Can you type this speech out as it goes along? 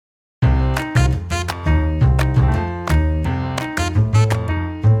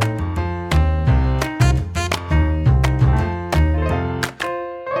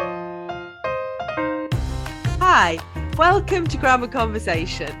Welcome to Grammar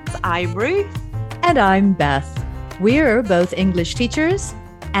Conversations. I'm Ruth. And I'm Beth. We're both English teachers,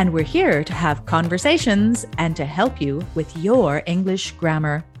 and we're here to have conversations and to help you with your English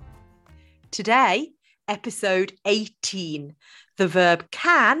grammar. Today, episode 18, the verb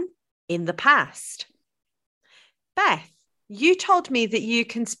can in the past. Beth, you told me that you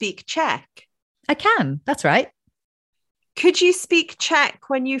can speak Czech. I can, that's right. Could you speak Czech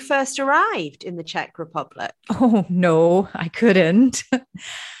when you first arrived in the Czech Republic? Oh, no, I couldn't.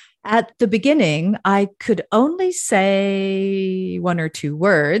 At the beginning, I could only say one or two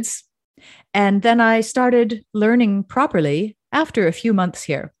words, and then I started learning properly after a few months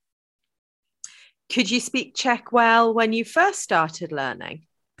here. Could you speak Czech well when you first started learning?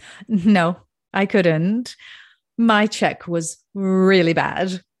 No, I couldn't. My Czech was really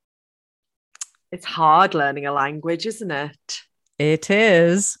bad. It's hard learning a language, isn't it? It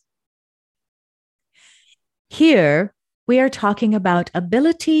is. Here, we are talking about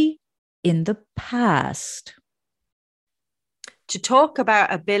ability in the past. To talk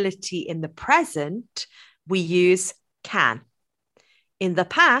about ability in the present, we use can. In the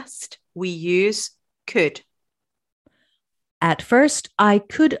past, we use could. At first, I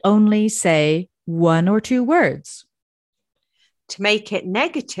could only say one or two words. To make it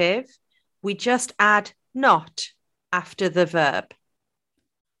negative, we just add not after the verb.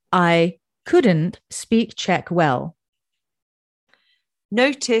 I couldn't speak Czech well.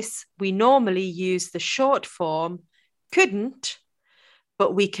 Notice we normally use the short form couldn't,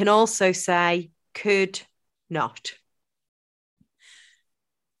 but we can also say could not.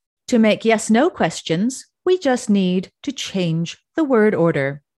 To make yes-no questions, we just need to change the word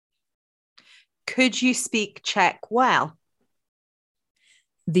order. Could you speak Czech well?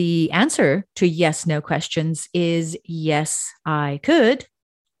 The answer to yes-no questions is yes, I could,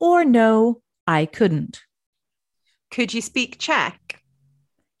 or no, I couldn't. Could you speak Czech?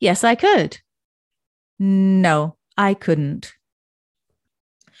 Yes, I could. No, I couldn't.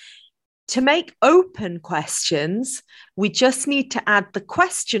 To make open questions, we just need to add the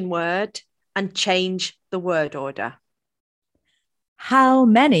question word and change the word order. How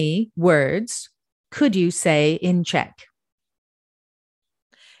many words could you say in Czech?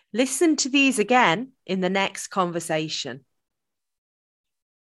 Listen to these again in the next conversation.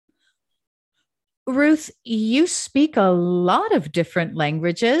 Ruth, you speak a lot of different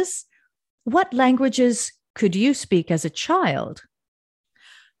languages. What languages could you speak as a child?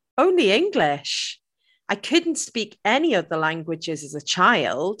 Only English. I couldn't speak any other languages as a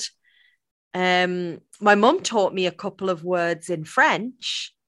child. My mum taught me a couple of words in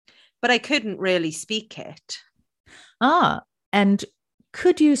French, but I couldn't really speak it. And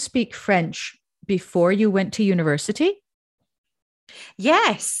could you speak French before you went to university?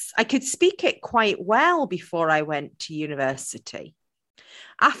 Yes, I could speak it quite well before I went to university.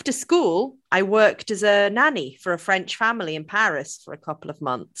 After school, I worked as a nanny for a French family in Paris for a couple of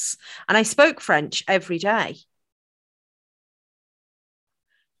months, and I spoke French every day.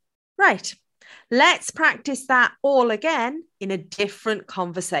 Right, let's practice that all again in a different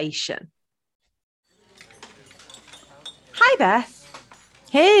conversation. Hi, Beth.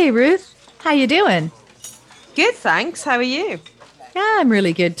 Hey, Ruth. How you doing? Good, thanks. How are you? Yeah, I'm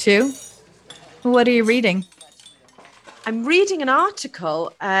really good too. What are you reading? I'm reading an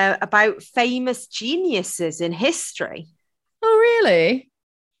article about famous geniuses in history. Oh, really?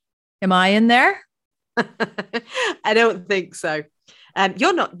 Am I in there? I don't think so.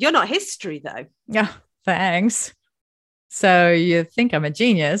 You're not history, though. Yeah, thanks. So you think I'm a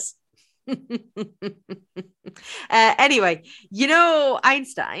genius? Anyway, you know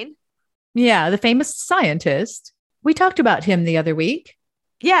Einstein? Yeah, the famous scientist. We talked about him the other week.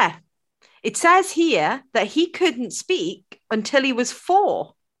 Yeah. It says here that he couldn't speak until he was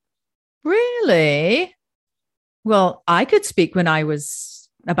 4. Really? Well, I could speak when I was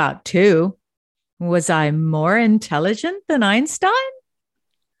about 2. Was I more intelligent than Einstein?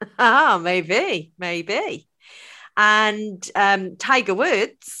 Maybe. And Tiger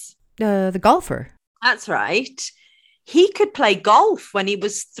Woods. The golfer. That's right. He could play golf when he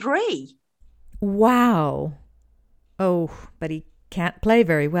was 3. Wow. Oh, but he can't play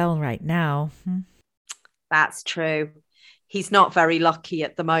very well right now. That's true. He's not very lucky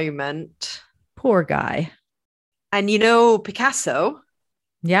at the moment. Poor guy. And you know Picasso?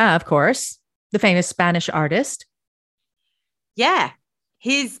 Yeah, of course. The famous Spanish artist. Yeah.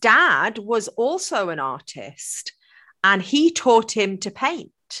 His dad was also an artist, and he taught him to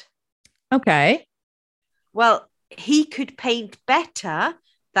paint. Okay. Well, he could paint better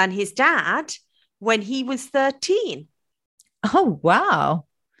than his dad when he was 13. Oh, wow.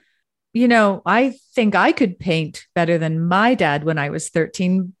 I think I could paint better than my dad when I was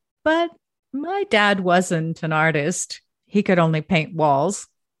 13, but my dad wasn't an artist. He could only paint walls.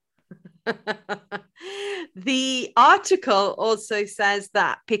 The article also says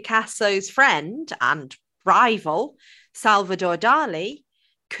that Picasso's friend and rival, Salvador Dali,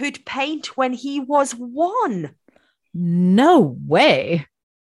 could paint when he was one. No way.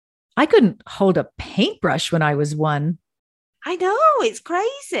 I couldn't hold a paintbrush when I was one. I know, it's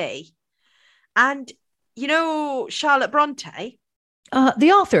crazy. And Charlotte Bronte?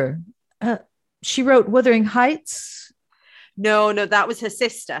 The author, uh, she wrote Wuthering Heights. No, that was her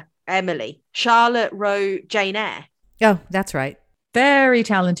sister, Emily. Charlotte wrote Jane Eyre. Oh, that's right. Very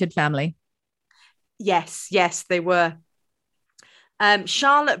talented family. Yes, they were.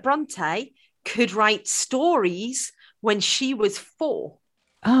 Charlotte Bronte could write stories when she was 4.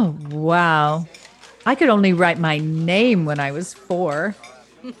 Oh, wow. I could only write my name when I was 4.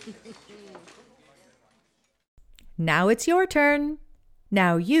 Now it's your turn.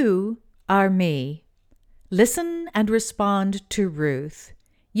 Now you are me. Listen and respond to Ruth.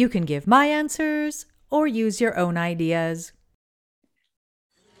 You can give my answers or use your own ideas.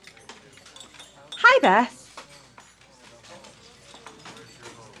 Hi, Beth.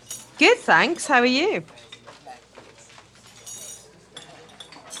 Good, thanks. How are you?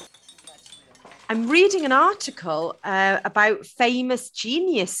 I'm reading an article about famous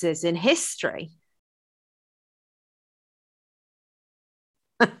geniuses in history.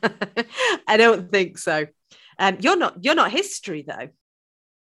 I don't think so. You're not history though.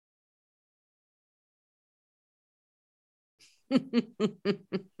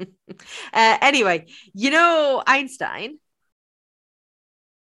 Anyway, Einstein.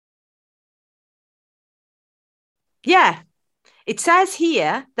 Yeah, it says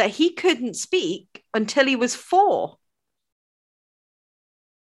here that he couldn't speak until he was 4.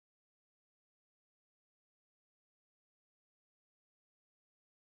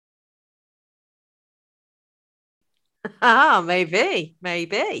 Ah, maybe.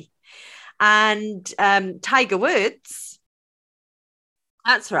 And Tiger Woods,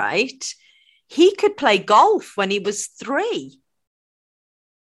 that's right. He could play golf when he was 3.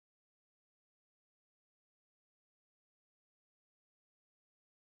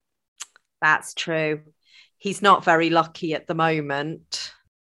 That's true. He's not very lucky at the moment.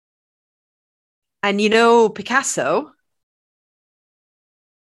 And Picasso?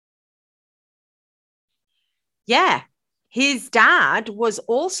 Yeah, his dad was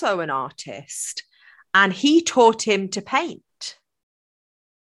also an artist and he taught him to paint.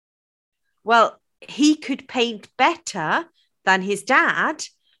 Well, he could paint better than his dad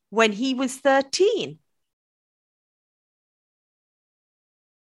when he was 13.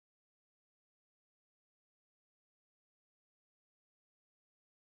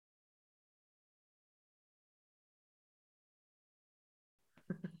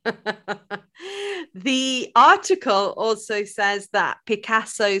 The article also says that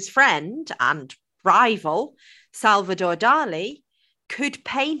Picasso's friend and rival, Salvador Dali, could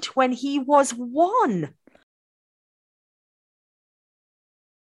paint when he was 1.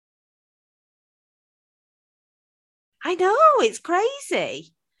 I know, it's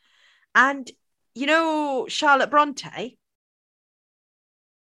crazy. And Charlotte Bronte?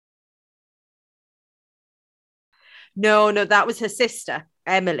 No, that was her sister,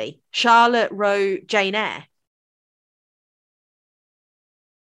 Emily. Charlotte wrote Jane Eyre.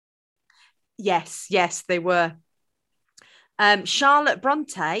 Yes, they were. Charlotte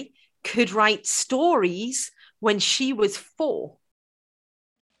Bronte could write stories when she was 4.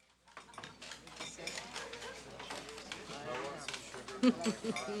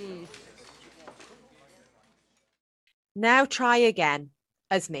 Now try again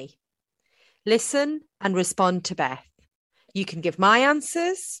as me. Listen and respond to Beth. You can give my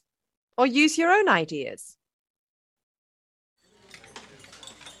answers or use your own ideas.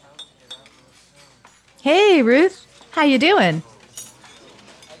 Hey, Ruth. How you doing?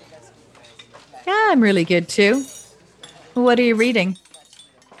 Yeah, I'm really good too. What are you reading?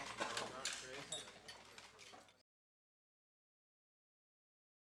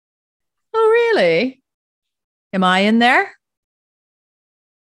 Oh, really? Am I in there?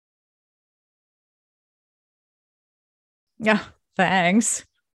 Yeah, thanks.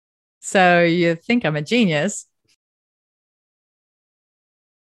 So you think I'm a genius?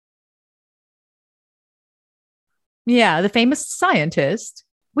 Yeah, the famous scientist.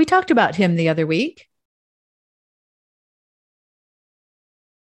 We talked about him the other week.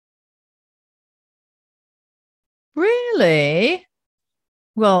 Really?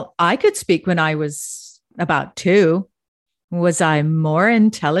 Well, I could speak when I was about 2. Was I more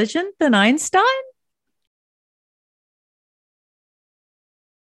intelligent than Einstein?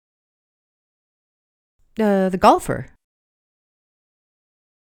 The golfer.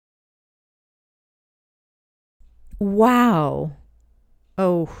 Wow.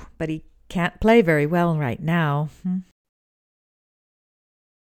 Oh, but he can't play very well right now.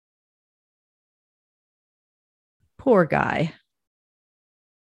 Poor guy.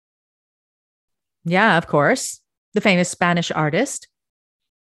 Yeah, of course. The famous Spanish artist.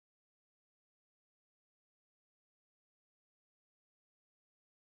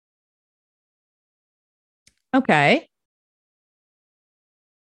 Okay.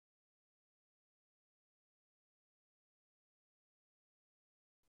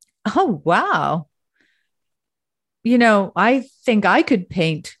 Oh, wow. I think I could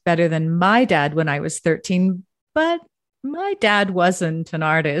paint better than my dad when I was 13, but my dad wasn't an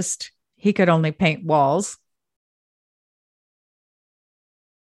artist. He could only paint walls.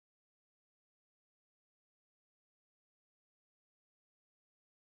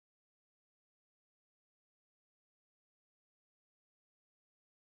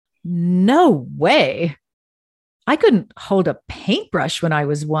 No way. I couldn't hold a paintbrush when I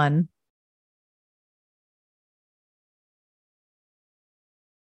was one.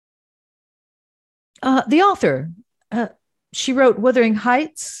 The author, uh, she wrote Wuthering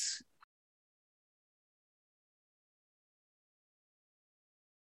Heights.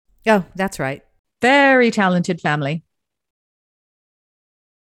 Oh, that's right. Very talented family.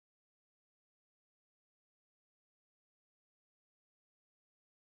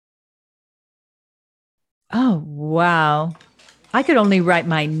 Oh, wow. I could only write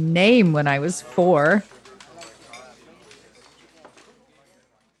my name when I was 4.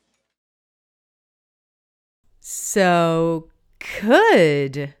 So,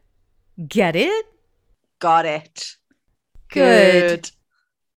 could get it? Got it. Good.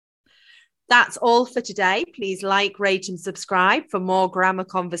 That's all for today. Please like, rate, and subscribe for more grammar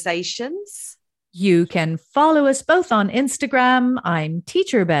conversations. You can follow us both on Instagram. I'm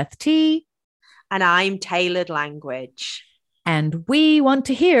Teacher Beth T. And I'm Tailored Language. And we want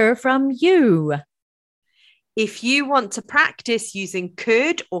to hear from you. If you want to practice using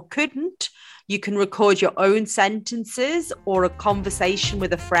could or couldn't, you can record your own sentences or a conversation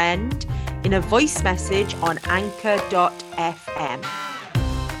with a friend in a voice message on anchor.fm.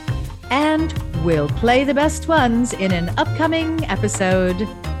 And we'll play the best ones in an upcoming episode.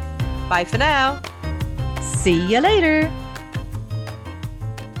 Bye for now. See you later.